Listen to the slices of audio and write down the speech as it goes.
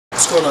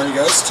going on, you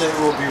guys? Today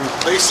we'll be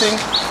replacing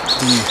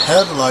the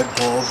headlight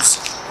bulbs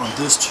on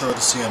this Toyota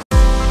Sienna.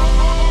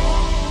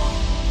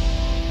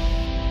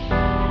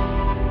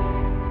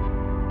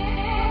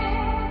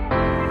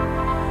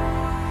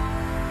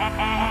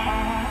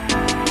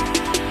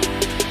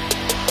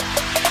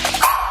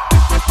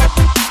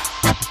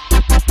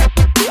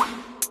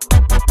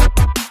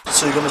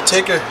 So you're going to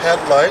take your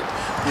headlight,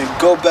 you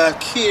go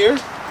back here,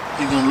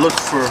 you're going to look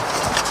for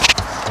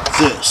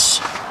this.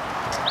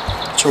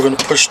 So we're going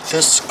to push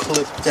this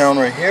clip down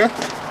right here.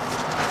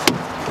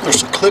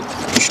 There's a clip,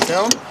 push it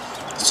down,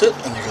 that's it,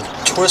 and you're going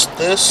to twist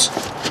this,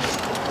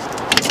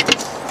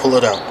 pull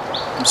it out.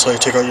 That's how you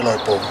take out your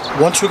light bulb.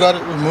 Once we got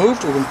it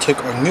removed, we're going to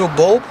take our new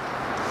bulb,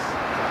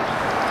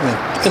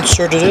 and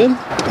insert it in,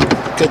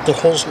 get the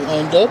holes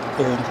lined up,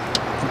 or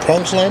the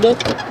prongs lined up.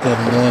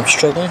 I know I'm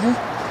struggling here.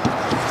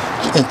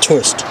 And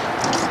twist.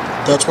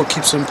 That's what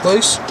keeps it in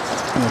place.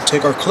 I'm going to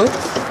take our clip,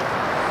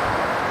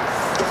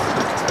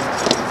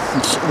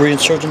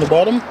 reinsert in the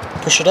bottom,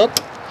 push it up,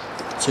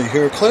 so you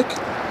hear a click,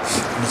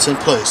 and it's in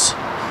place.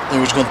 Then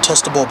we're just going to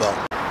test the bulb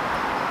out.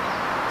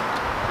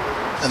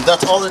 And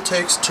that's all it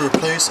takes to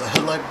replace a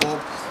headlight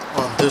bulb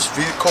on this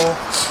vehicle.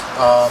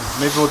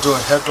 Maybe we'll do a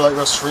headlight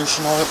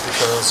restoration on it,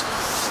 because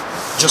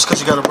just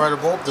because you got a brighter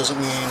bulb doesn't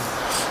mean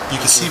you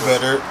can see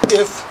better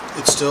if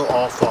it's still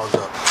all fogged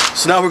up.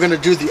 So now we're going to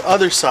do the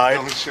other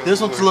side. This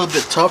one's a little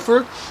bit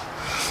tougher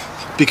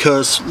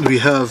because we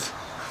have,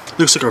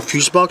 looks like our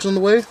fuse box in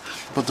the way,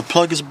 but the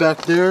plug is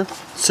back there.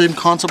 Same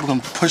concept, we're going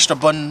to push the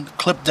button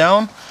clip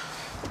down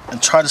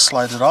and try to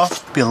slide it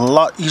off. It'd be a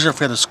lot easier if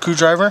we had a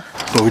screwdriver,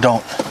 but we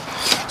don't.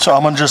 So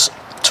I'm going to just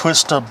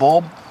twist the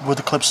bulb with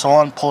the clip still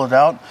on, pull it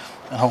out,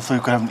 and hopefully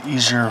we could have an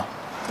easier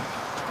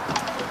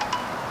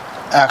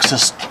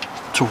access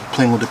to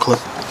playing with the clip.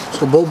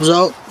 So the bulb's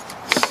out.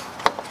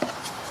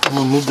 I'm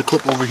going to move the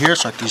clip over here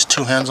so I can use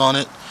two hands on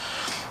it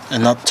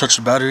and not touch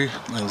the battery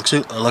and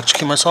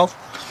electrocute myself,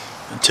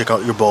 and take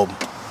out your bulb.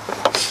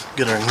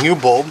 Get our new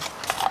bulb.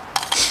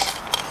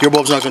 Your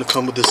bulb's not going to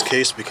come with this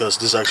case because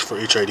this is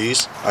actually for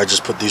HIDs. I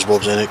just put these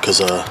bulbs in it because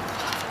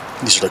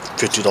these are like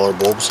 $50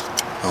 bulbs.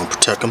 I'll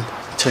protect them.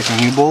 Take a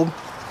new bulb.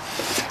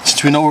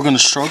 Since we know we're going to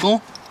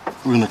struggle,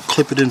 we're going to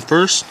clip it in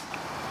first.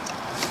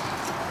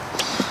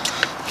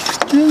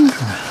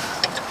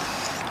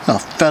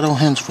 Fat old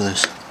hands for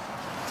this.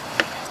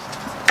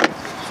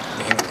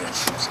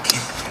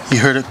 You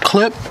heard it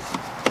clip.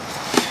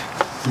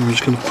 I'm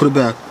just going to put it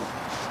back.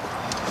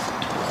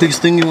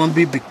 Biggest thing you want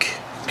to be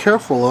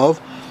careful of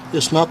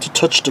is not to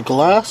touch the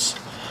glass,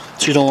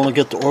 so you don't want to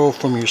get the oil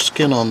from your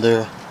skin on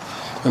there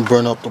and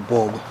burn out the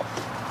bulb.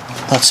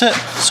 That's it.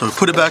 So we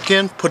put it back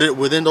in, put it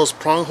within those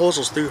prong holes,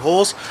 those 3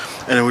 holes,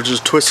 and then we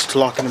just twist it to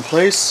lock it in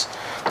place.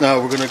 Now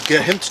we're going to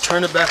get him to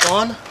turn it back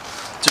on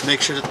to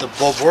make sure that the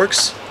bulb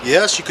works.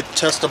 Yes, you could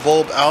test the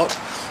bulb out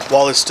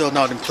while it's still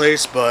not in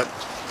place, but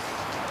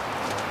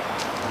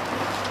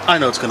I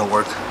know it's going to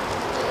work.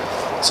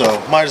 So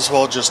might as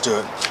well just do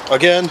it.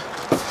 Again,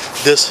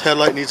 this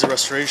headlight needs a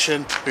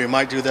restoration. We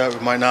might do that, we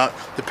might not,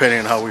 depending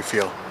on how we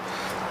feel.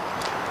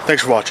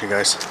 Thanks for watching,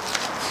 guys.